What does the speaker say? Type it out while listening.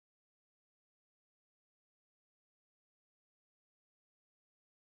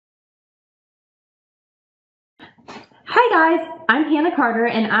Hi guys, I'm Hannah Carter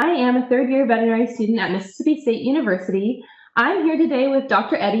and I am a third year veterinary student at Mississippi State University. I'm here today with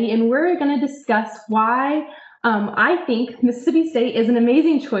Dr. Eddy and we're going to discuss why I think Mississippi State is an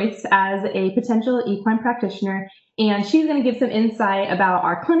amazing choice as a potential equine practitioner, and she's going to give some insight about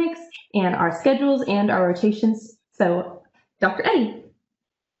our clinics and our schedules and our rotations. So, Dr. Eddy.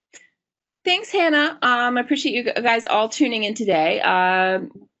 Thanks, Hannah. I appreciate you guys all tuning in today.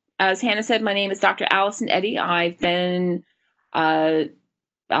 As Hannah said, my name is Dr. Alison Eddy. I've been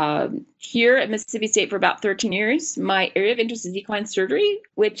here at Mississippi State for about 13 years. My area of interest is equine surgery,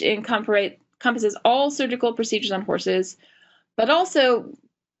 which encompasses all surgical procedures on horses, but also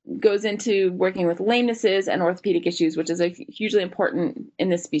goes into working with lamenesses and orthopedic issues, which is hugely important in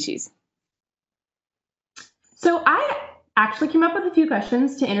this species. So I actually came up with a few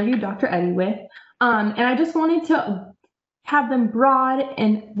questions to interview Dr. Eddy with, and I just wanted to have them broad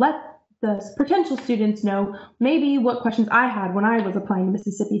and let the potential students know maybe what questions I had when I was applying to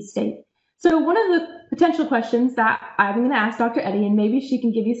Mississippi State. So one of the potential questions that I'm going to ask Dr. Eddy, and maybe she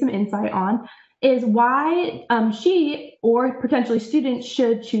can give you some insight on, is why she or potentially students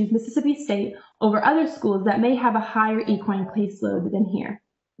should choose Mississippi State over other schools that may have a higher equine caseload than here.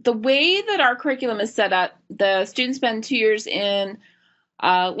 The way that our curriculum is set up, the students spend 2 years in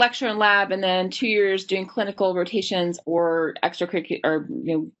lecture and lab, and then 2 years doing clinical rotations or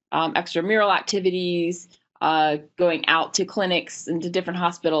extramural activities, going out to clinics and to different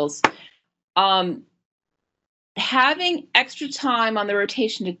hospitals. Having extra time on the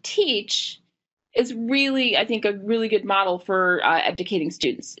rotation to teach is really, I think, a really good model for educating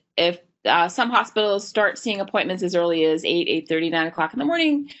students. If some hospitals start seeing appointments as early as 8:30, 9 o'clock in the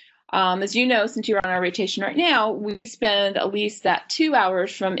morning. As you know, since you're on our rotation right now, we spend at least that 2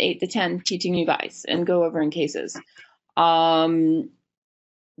 hours from 8 to 10 teaching you guys and go over in cases. By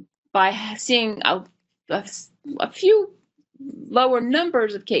seeing a few lower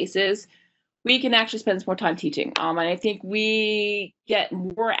numbers of cases, we can actually spend more time teaching. And I think we get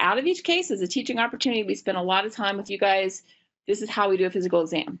more out of each case as a teaching opportunity. We spend a lot of time with you guys. This is how we do a physical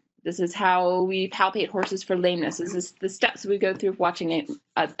exam. This is how we palpate horses for lameness. This is the steps we go through watching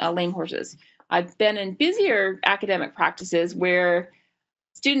lame horses. I've been in busier academic practices where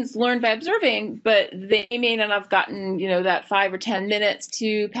students learn by observing, but they may not have gotten, that 5 or 10 minutes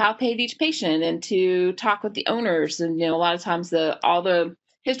to palpate each patient and to talk with the owners. And, a lot of times all the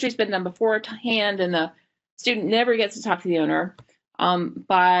history's been done beforehand and the student never gets to talk to the owner.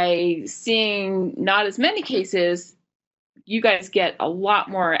 By seeing not as many cases, you guys get a lot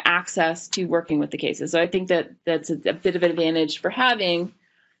more access to working with the cases. So I think that's a bit of an advantage for having,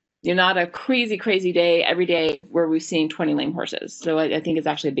 not a crazy day every day where we're seeing 20 lame horses. So I think it's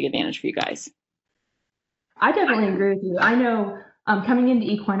actually a big advantage for you guys. I definitely agree with you. I know coming into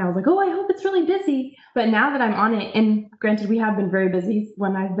equine, I was like, oh, I hope it's really busy. But now that I'm on it, and granted, we have been very busy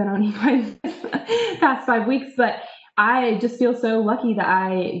when I've been on equine past 5 weeks, but I just feel so lucky that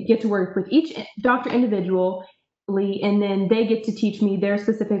I get to work with each doctor individually, and then they get to teach me their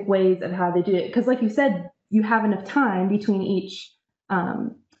specific ways of how they do it. Because like you said, you have enough time between each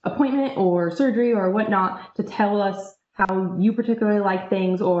appointment or surgery or whatnot to tell us how you particularly like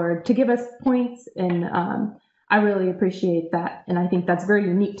things or to give us points. And I really appreciate that. And I think that's very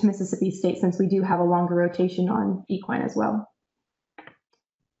unique to Mississippi State since we do have a longer rotation on equine as well.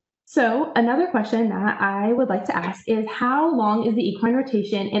 So another question that I would like to ask is, how long is the equine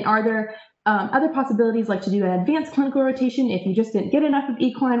rotation, and are there other possibilities like to do an advanced clinical rotation if you just didn't get enough of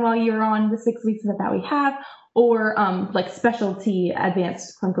equine while you're on the 6 weeks that we have, or like specialty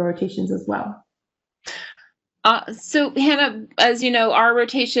advanced clinical rotations as well? So Hannah, as you know, our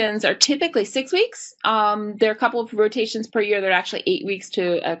rotations are typically 6 weeks. There are a couple of rotations per year that are actually 8 weeks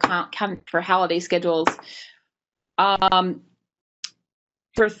to account for holiday schedules.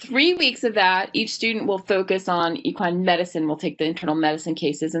 For 3 weeks of that, each student will focus on equine medicine. We'll take the internal medicine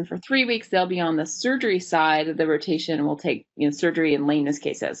cases, and for 3 weeks, they'll be on the surgery side of the rotation, and we'll take surgery and lameness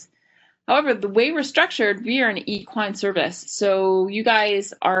cases. However, the way we're structured, we are an equine service, so you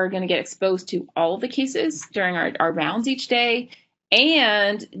guys are going to get exposed to all of the cases during our rounds each day,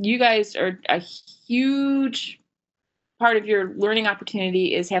 and you guys are a huge part of your learning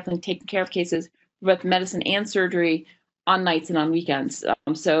opportunity is having taken care of cases for both medicine and surgery on nights and on weekends.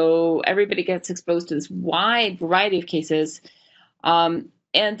 So everybody gets exposed to this wide variety of cases. And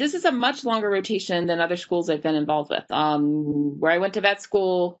this is a much longer rotation than other schools I've been involved with. Where I went to vet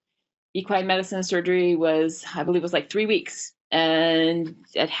school, equine medicine and surgery I believe was like 3 weeks. And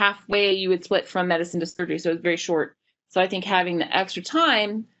at halfway, you would split from medicine to surgery. So it was very short. So I think having the extra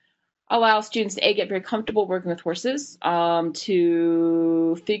time allow students to get very comfortable working with horses,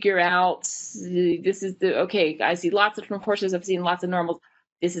 to figure out okay, I see lots of different horses, I've seen lots of normals,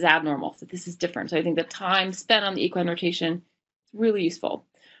 this is abnormal, so this is different. So I think the time spent on the equine rotation is really useful.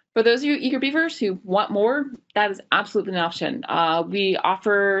 For those of you eager beavers who want more, that is absolutely an option. We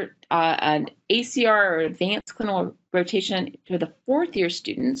offer an ACR or advanced clinical rotation to the 4th year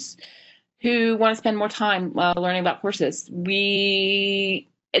students who want to spend more time learning about horses.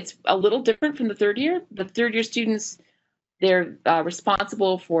 It's a little different from the 3rd year. The 3rd year students, they're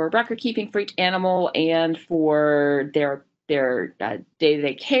responsible for record keeping for each animal and for their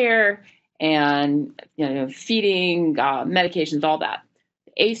day-to-day care and feeding, medications, all that.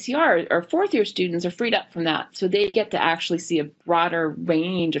 ACR or 4th year students are freed up from that, so they get to actually see a broader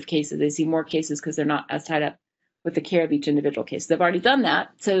range of cases. They see more cases because they're not as tied up with the care of each individual case. They've already done that,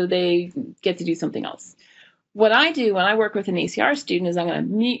 so they get to do something else. What I do when I work with an ACR student is I'm going to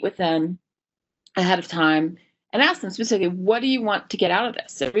meet with them ahead of time and ask them specifically, what do you want to get out of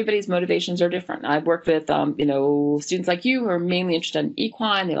this? Everybody's motivations are different. I've worked with students like you who are mainly interested in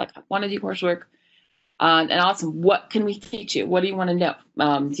equine. They want to do horsework. And awesome, what can we teach you? What do you want to know?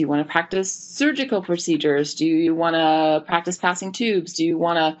 Do you want to practice surgical procedures? Do you want to practice passing tubes? Do you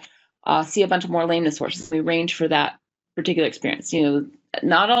want to see a bunch of more lameness horses? We range for that particular experience.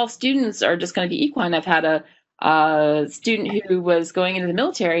 Not all students are just going to be equine. I've had a student who was going into the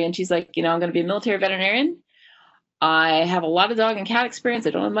military, and she's like, I'm going to be a military veterinarian. I have a lot of dog and cat experience. I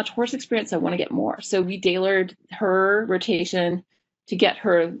don't have much horse experience. I want to get more. So we tailored her rotation to get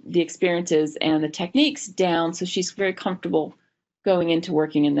her the experiences and the techniques down so she's very comfortable going into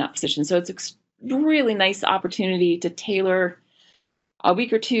working in that position. So it's a really nice opportunity to tailor a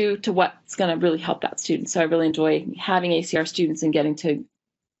week or two to what's going to really help that student. So I really enjoy having ACR students and getting to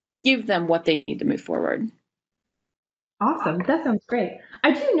give them what they need to move forward. Awesome. That sounds great.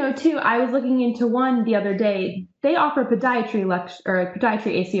 I do know too, I was looking into one the other day. They offer podiatry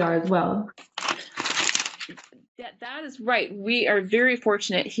podiatry ACR as well. That is right. We are very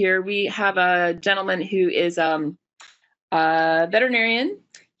fortunate here. We have a gentleman who is a veterinarian.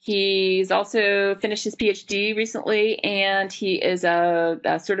 He's also finished his PhD recently, and he is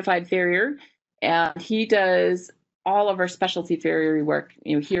a certified farrier. And he does all of our specialty farriery work,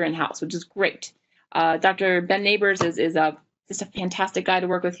 here in house, which is great. Dr. Ben Neighbors is just a fantastic guy to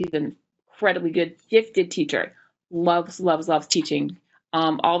work with. He's an incredibly good, gifted teacher. Loves teaching.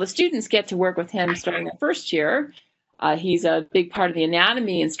 All the students get to work with him starting the 1st year. He's a big part of the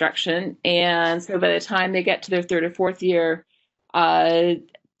anatomy instruction, and so by the time they get to their 3rd or 4th year,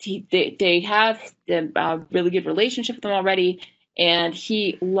 they have a really good relationship with them already, and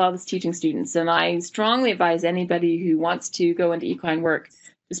he loves teaching students. And I strongly advise anybody who wants to go into equine work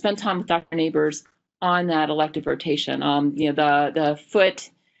to spend time with Dr. Neighbors on that elective rotation. The foot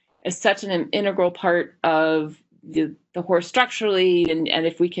is such an integral part of the horse structurally, and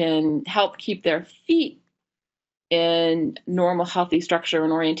if we can help keep their feet in normal, healthy structure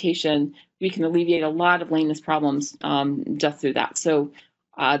and orientation, we can alleviate a lot of lameness problems just through that. So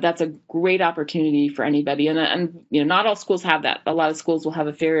that's a great opportunity for anybody. And not all schools have that. A lot of schools will have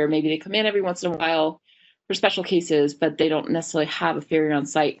a farrier. Maybe they come in every once in a while for special cases, but they don't necessarily have a farrier on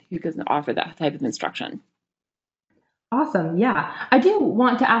site who can offer that type of instruction. Awesome. Yeah. I do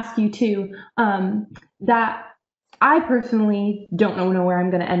want to ask you too, that I personally don't know where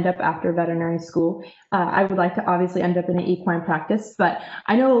I'm going to end up after veterinary school. I would like to obviously end up in an equine practice, but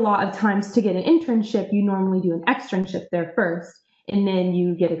I know a lot of times to get an internship, you normally do an externship there first, and then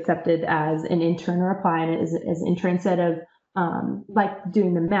you get accepted as an intern or apply as an intern instead of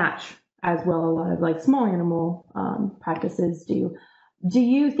doing the match as well. A lot of small animal practices do. Do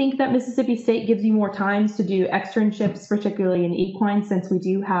you think that Mississippi State gives you more times to do externships, particularly in equine, since we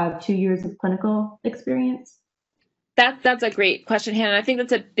do have 2 years of clinical experience? That's a great question, Hannah. I think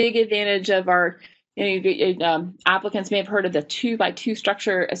that's a big advantage of our applicants may have heard of the 2x2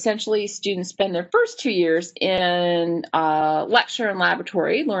 structure. Essentially, students spend their first 2 years in lecture and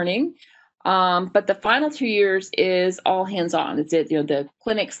laboratory learning, but the final 2 years is all hands-on. It's the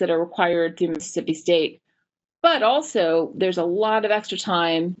clinics that are required through Mississippi State, but also there's a lot of extra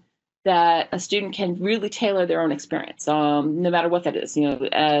time that a student can really tailor their own experience, no matter what that is.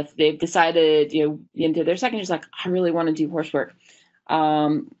 If they've decided, into their 2nd year, I really want to do horsework.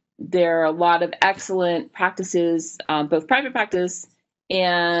 There are a lot of excellent practices, both private practice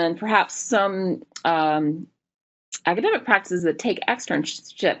and perhaps some academic practices that take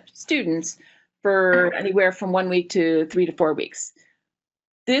externship students for anywhere from 1 week to 3 to 4 weeks.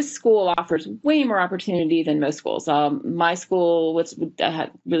 This school offers way more opportunity than most schools. My school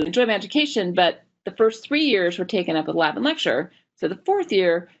really enjoyed my education, but the first 3 years were taken up with lab and lecture. So the 4th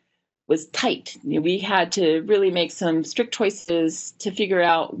year was tight. We had to really make some strict choices to figure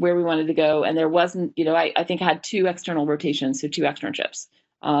out where we wanted to go. And there wasn't, I think I had 2 external rotations, so 2 externships.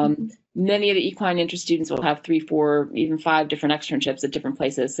 Many of the equine interest students will have 3, 4, even 5 different externships at different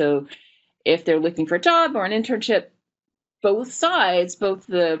places. So if they're looking for a job or an internship, both sides, both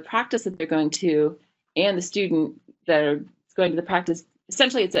the practice that they're going to and the student that are going to the practice,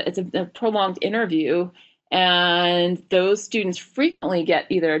 essentially it's a prolonged interview. And those students frequently get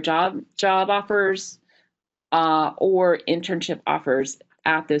either job offers or internship offers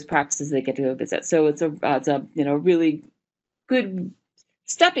at those practices they get to go visit. So it's a really good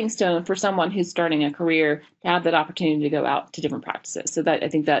stepping stone for someone who's starting a career to have that opportunity to go out to different practices. So that, I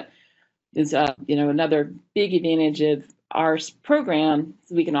think that is another big advantage of our program,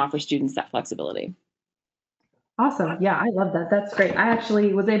 so we can offer students that flexibility. Awesome. Yeah, I love that. That's great. I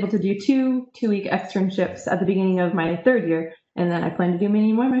actually was able to do 2-week externships at the beginning of my 3rd year, and then I plan to do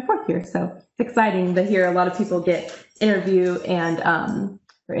many more in my 4th year. So it's exciting to hear a lot of people get internship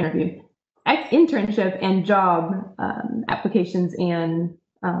and job applications and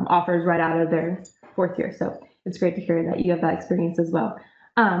offers right out of their 4th year. So it's great to hear that you have that experience as well.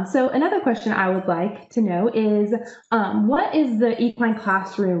 So another question I would like to know is, what is the equine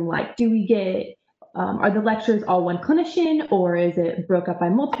classroom like? Do we get are the lectures all one clinician, or is it broke up by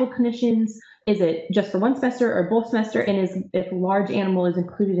multiple clinicians? Is it just for one semester or both semester? And if large animal is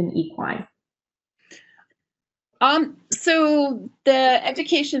included in equine? So the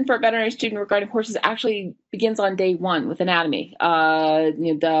education for a veterinary student regarding horses actually begins on day 1 with anatomy. There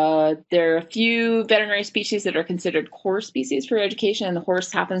are a few veterinary species that are considered core species for education, and the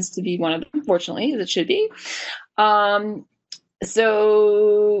horse happens to be one of them, fortunately, as it should be.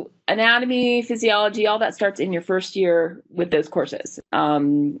 So anatomy, physiology, all that starts in your 1st year with those courses.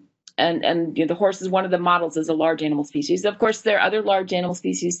 And the horse is one of the models as a large animal species. Of course, there are other large animal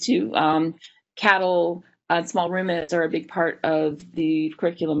species too. Cattle and small ruminants are a big part of the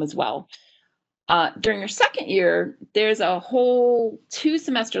curriculum as well. During your 2nd year, there's a whole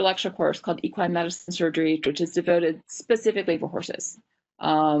 2-semester lecture course called Equine Medicine and Surgery, which is devoted specifically for horses.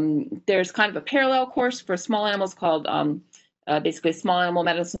 There's kind of a parallel course for small animals called basically small animal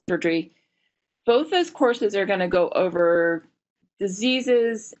medicine surgery. Both those courses are going to go over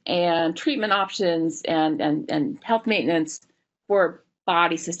diseases and treatment options and health maintenance for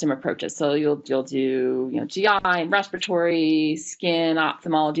body system approaches. So you'll do GI and respiratory, skin,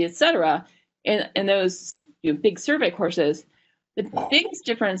 ophthalmology, etc. In those big survey courses. The biggest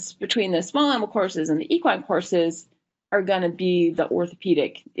difference between the small animal courses and the equine courses are going to be the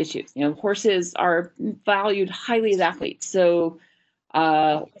orthopedic issues. Horses are valued highly as athletes. So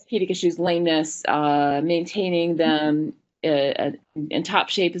orthopedic issues, lameness, maintaining them in top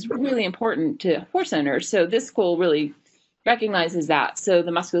shape is really important to horse owners. So this school really recognizes that. So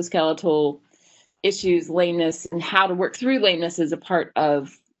the musculoskeletal issues, lameness, and how to work through lameness is a part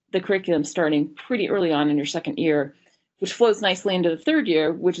of the curriculum starting pretty early on in your 2nd year, which flows nicely into the 3rd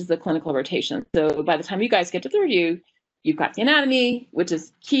year, which is the clinical rotation. So by the time you guys get to 3rd year, you've got the anatomy, which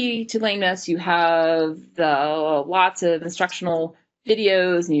is key to lameness. You have lots of instructional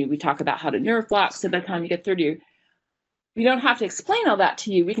videos, and we talk about how to nerve block. So by the time you get 3rd year, we don't have to explain all that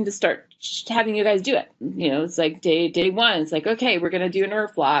to you. We can just start having you guys do it. It's like day 1. It's like, okay, we're going to do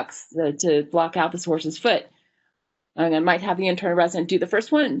nerve blocks to block out this horse's foot. And I might have the internal resident do the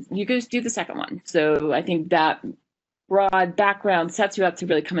first one. You guys do the second one. So I think that broad background sets you up to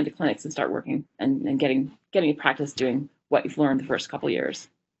really come into clinics and start working and getting a practice doing what you've learned the first couple of years.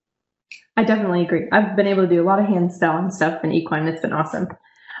 I definitely agree. I've been able to do a lot of hand-style stuff in equine. It's been awesome.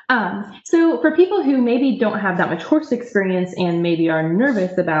 So for people who maybe don't have that much horse experience and maybe are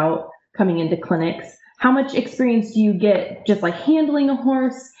nervous about coming into clinics, how much experience do you get just like handling a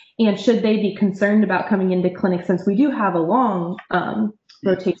horse? And should they be concerned about coming into clinics, since we do have a long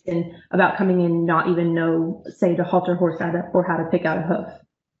rotation about coming in, not even know, say, to halter horse or how to pick out a hoof?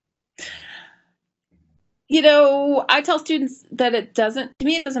 I tell students that to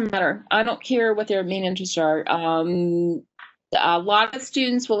me, it doesn't matter. I don't care what their main interests are. A lot of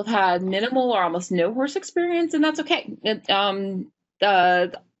students will have had minimal or almost no horse experience, and that's okay.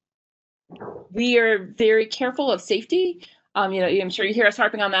 We are very careful of safety. I'm sure you hear us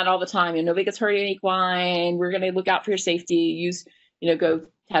harping on that all the time. Nobody gets hurt in equine. We're going to look out for your safety. Go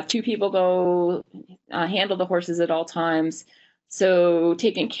have 2 people go handle the horses at all times. So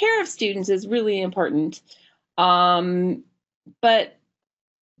taking care of students is really important. But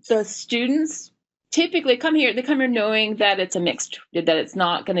the students typically come here knowing that it's a mixed, that it's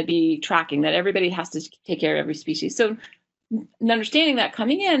not going to be tracking, that everybody has to take care of every species. So understanding that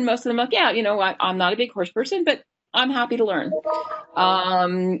coming in, most of them are like, yeah, I'm not a big horse person, but I'm happy to learn.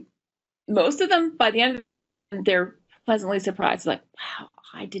 most of them, by the end of it, they're pleasantly surprised, like, wow,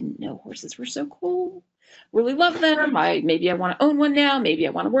 I didn't know horses were so cool. Really love them. Maybe I want to own one now. Maybe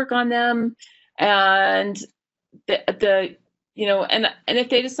I want to work on them. And the and if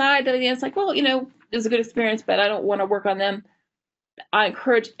they decide that it's like, well, it was a good experience, but I don't want to work on them, I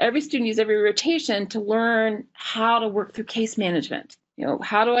encourage every student use every rotation to learn how to work through case management.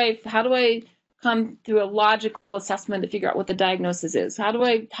 How do I come through a logical assessment to figure out what the diagnosis is? How do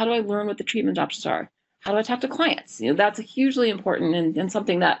I learn what the treatment options are? How do I talk to clients? That's hugely important and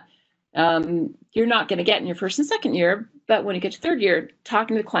something that you're not going to get in your first and second year, but when you get to third year,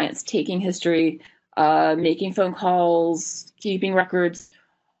 talking to clients, taking history, making phone calls, keeping records,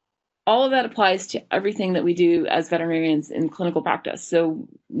 all of that applies to everything that we do as veterinarians in clinical practice. So,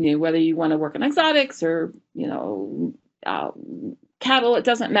 whether you want to work on exotics or, cattle, it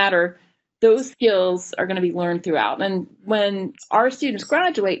doesn't matter. Those skills are going to be learned throughout. And when our students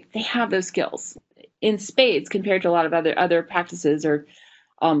graduate, they have those skills in spades compared to a lot of other practices or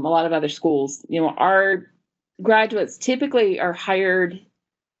a lot of other schools. Our graduates typically are hired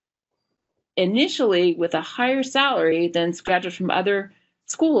initially with a higher salary than graduates from other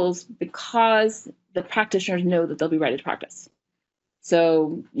schools because the practitioners know that they'll be ready to practice.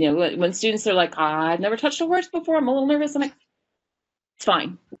 So, when students are like, I've never touched a horse before, I'm a little nervous, I'm like, it's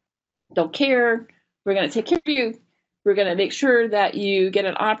fine. Don't care. We're going to take care of you. We're going to make sure that you get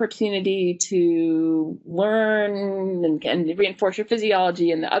an opportunity to learn and reinforce your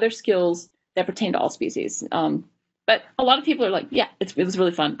physiology and the other skills that pertain to all species. But a lot of people are like, yeah, it was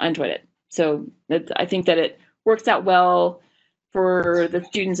really fun. I enjoyed it. So I think that it works out well for the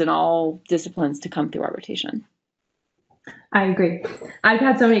students in all disciplines to come through our rotation. I agree. I've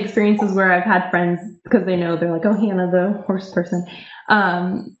had so many experiences where I've had friends, because they know, they're like, oh, Hannah, the horse person,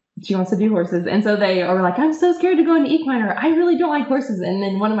 she wants to do horses. And so they are like, I'm so scared to go into equine, or I really don't like horses. And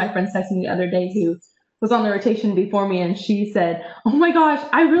then one of my friends texted me the other day who was on the rotation before me, and she said, oh my gosh,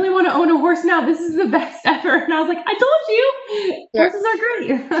 I really want to own a horse now. This is the best ever. And I was like, I told you, horses are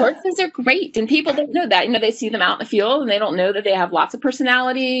great. Horses are great. And people don't know that. They see them out in the field and they don't know that they have lots of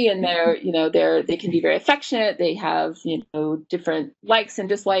personality, and they can be very affectionate. They have, different likes and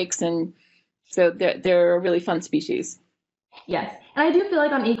dislikes. And so they're a really fun species. Yes. And I do feel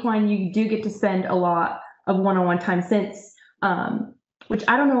like on equine, you do get to spend a lot of one-on-one time, since, which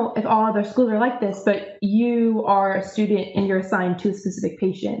I don't know if all other schools are like this, but you are a student and you're assigned to a specific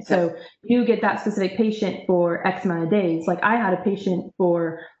patient. So you get that specific patient for X amount of days. Like I had a patient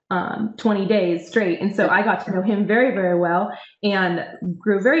for 20 days straight. And so I got to know him very, very well and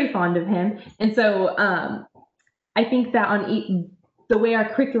grew very fond of him. And so I think that the way our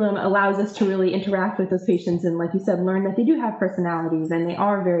curriculum allows us to really interact with those patients and, like you said, learn that they do have personalities and they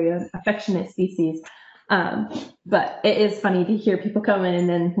are very affectionate species. But it is funny to hear people come in and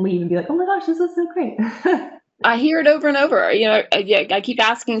then leave and be like, oh my gosh, this was so great. I hear it over and over. I keep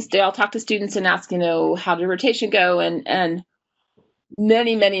asking, I'll talk to students and ask, how did rotation go? And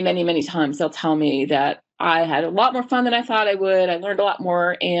many, many, many, many times they'll tell me that I had a lot more fun than I thought I would. I learned a lot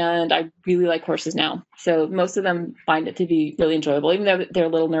more, and I really like horses now. So most of them find it to be really enjoyable, even though they're a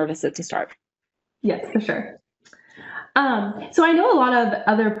little nervous at the start. Yes, for sure. So I know a lot of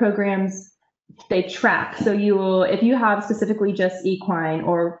other programs, they track. So if you have specifically just equine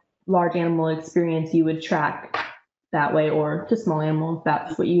or large animal experience, you would track that way, or just small animal if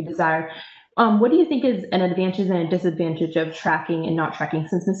that's what you desire. What do you think is an advantage and a disadvantage of tracking and not tracking?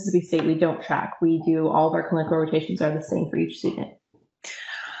 Since Mississippi State, we don't track. We do, all of our clinical rotations are the same for each student.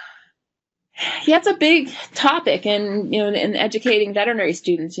 Yeah, it's a big topic, and in educating veterinary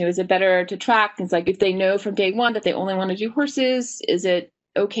students, is it better to track? It's like, if they know from day one that they only want to do horses, is it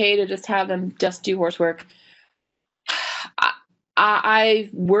okay to just have them just do horse work? I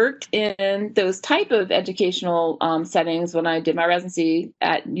worked in those type of educational settings when I did my residency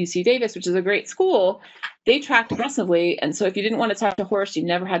at UC Davis, which is a great school. They tracked aggressively, and so if you didn't want to touch a horse, you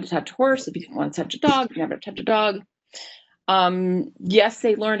never had to touch a horse. If you didn't want to touch a dog, you never had to touch a dog. Yes,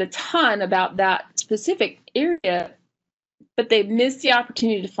 they learned a ton about that specific area, but they missed the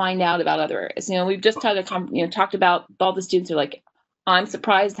opportunity to find out about other areas. We've just talked about, all the students are like, I'm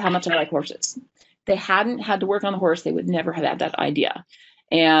surprised how much I like horses. They hadn't had to work on the horse, they would never have had that idea.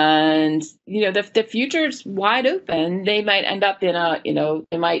 And the future's wide open. They might end up in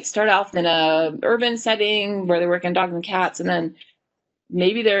they might start off in a urban setting where they're working dogs and cats, and then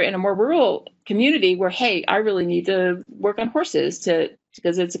maybe they're in a more rural community where, hey, I really need to work on horses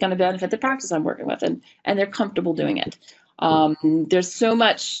because it's going to benefit the practice I'm working with, and they're comfortable doing it. There's so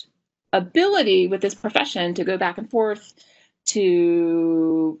much ability with this profession to go back and forth,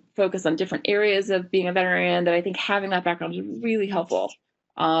 to focus on different areas of being a veterinarian, that I think having that background is really helpful.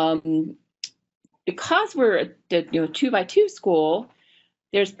 Because we're a 2x2 school,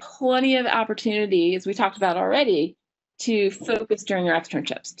 there's plenty of opportunity, as we talked about already, to focus during your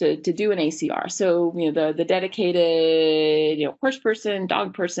externships, to do an ACR. So, the dedicated, horse person,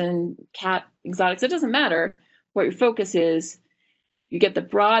 dog person, cat, exotics, it doesn't matter what your focus is. You get the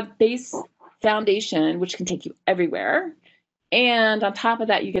broad base foundation, which can take you everywhere. And on top of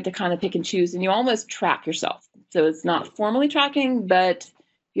that, you get to kind of pick and choose, and you almost track yourself. So it's not formally tracking, but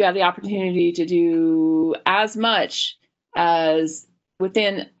you have the opportunity to do as much as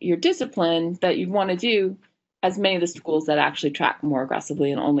within your discipline that you want to do as many of the schools that actually track more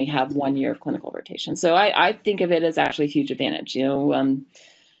aggressively and only have 1 year of clinical rotation. So I think of it as actually a huge advantage.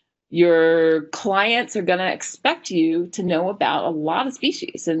 Your clients are going to expect you to know about a lot of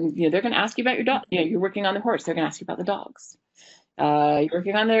species, and they're going to ask you about your dog. You're working on the horse, they're going to ask you about the dogs. You're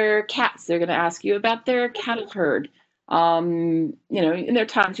working on their cats, they're going to ask you about their cattle herd. And there are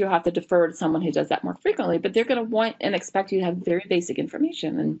times you'll have to defer to someone who does that more frequently, but they're going to want and expect you to have very basic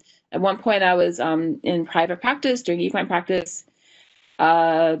information. And at one point I was in private practice doing equine practice,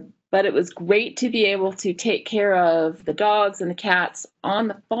 but it was great to be able to take care of the dogs and the cats on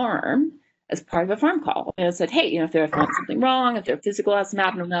the farm as part of a farm call. And it said, hey, if they're finding something wrong, if they're physical have some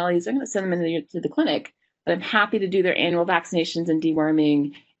abnormalities, I'm going to send them to the clinic. But I'm happy to do their annual vaccinations and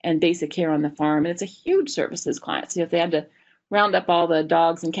deworming and basic care on the farm. And it's a huge service to those clients. If they had to round up all the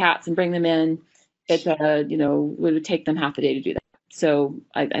dogs and cats and bring them in, it would take them half a day to do that. So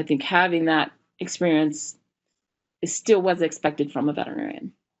I think having that experience is still what's expected from a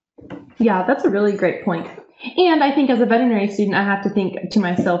veterinarian. Yeah, that's a really great point. And I think as a veterinary student, I have to think to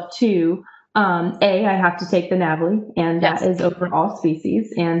myself too, I have to take the NAVLE, and that is over all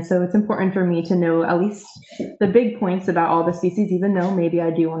species. And so it's important for me to know at least the big points about all the species, even though maybe I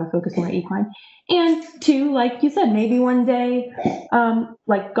do want to focus more equine. And two, like you said, maybe one day,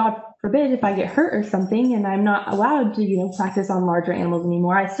 like God forbid, if I get hurt or something and I'm not allowed to, practice on larger animals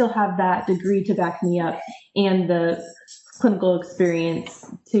anymore, I still have that degree to back me up and the clinical experience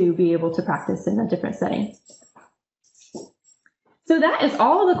to be able to practice in a different setting. So that is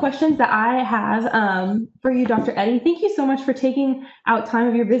all the questions that I have for you, Dr. Eddy. Thank you so much for taking out time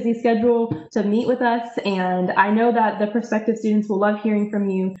of your busy schedule to meet with us. And I know that the prospective students will love hearing from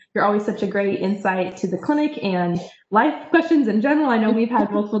you. You're always such a great insight to the clinic and life questions in general. I know we've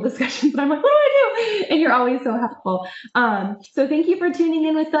had multiple discussions, but I'm like, what do I do? And you're always so helpful. So thank you for tuning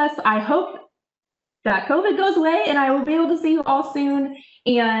in with us. I hope that COVID goes away and I will be able to see you all soon.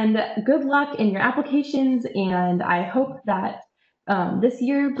 And good luck in your applications. And I hope that this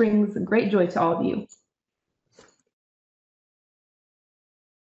year brings great joy to all of you.